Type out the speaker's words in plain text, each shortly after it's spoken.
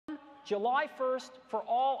July 1st for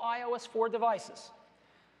all iOS 4 devices.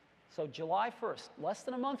 So July 1st, less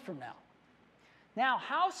than a month from now. Now,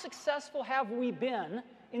 how successful have we been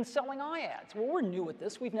in selling iAds? Well, we're new at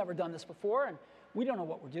this. We've never done this before, and we don't know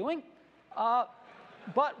what we're doing.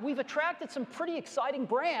 But we've attracted some pretty exciting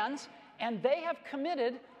brands, and they have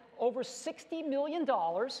committed over $60 million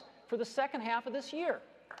for the second half of this year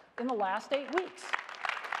in the last 8 weeks.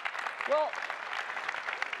 Well,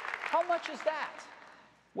 how much is that?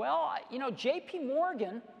 Well, you know, JP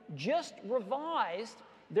Morgan just revised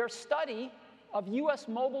their study of US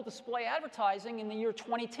mobile display advertising in the year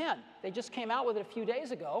 2010. They just came out with it a few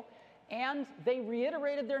days ago, and they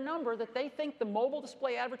reiterated their number that they think the mobile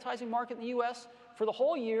display advertising market in the US for the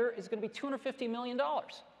whole year is going to be $250 million.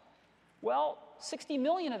 Well, 60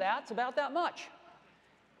 million of that's about that much.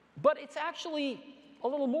 But it's actually a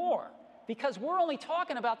little more, because we're only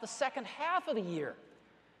talking about the second half of the year.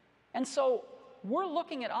 And so we're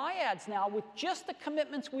looking at iAds now with just the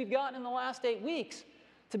commitments we've gotten in the last 8 weeks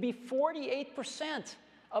to be 48%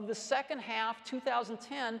 of the second half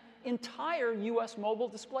 2010 entire US mobile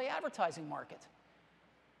display advertising market.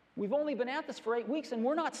 We've only been at this for 8 weeks, and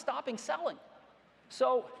we're not stopping selling.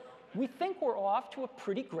 So we think we're off to a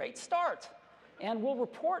pretty great start. And we'll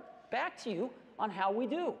report back to you on how we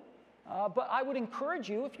do. But I would encourage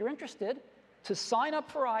you, if you're interested, to sign up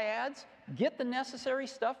for iAds, get the necessary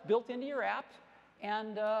stuff built into your app,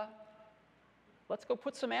 and let's go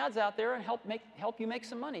put some ads out there and help you make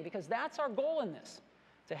some money, because that's our goal in this,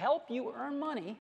 to help you earn money